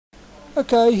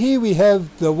Okay, here we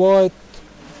have the white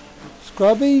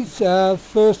scrubbies.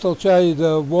 First I'll show you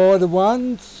the wider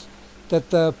ones that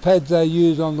the pads they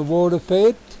use on the water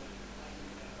fed.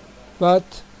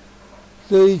 But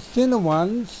the thinner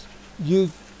ones you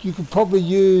could probably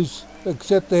use,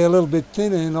 except they're a little bit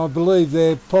thinner, and I believe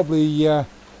they're probably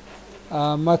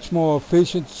much more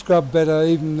efficient, scrub better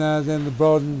even than the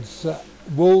bronze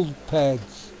wool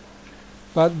pads.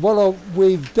 But what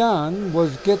we've done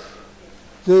was get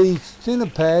these thinner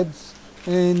pads,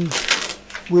 and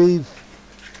we've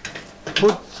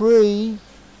put 3,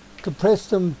 compressed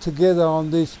them together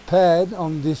on this pad,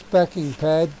 on this backing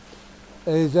pad.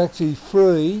 There's actually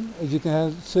 3, as you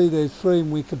can see there's 3,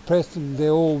 and we compressed them, they're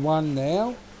all one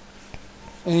now,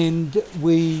 and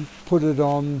we put it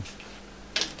on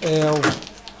our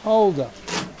holder.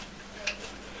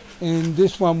 And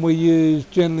this one we use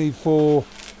generally for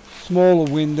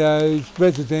smaller windows,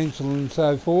 residential and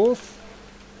so forth.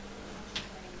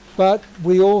 But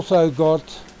we also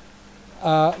got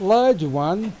a larger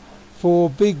one for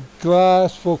big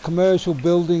glass for commercial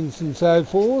buildings and so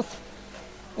forth,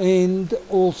 and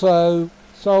also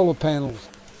solar panels.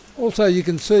 Also you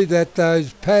can see that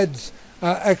those pads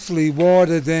are actually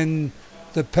wider than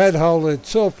the pad holder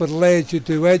itself, but allows you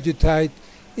to agitate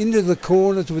into the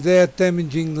corners without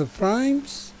damaging the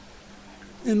frames.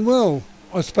 And well,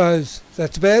 I suppose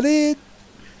that's about it.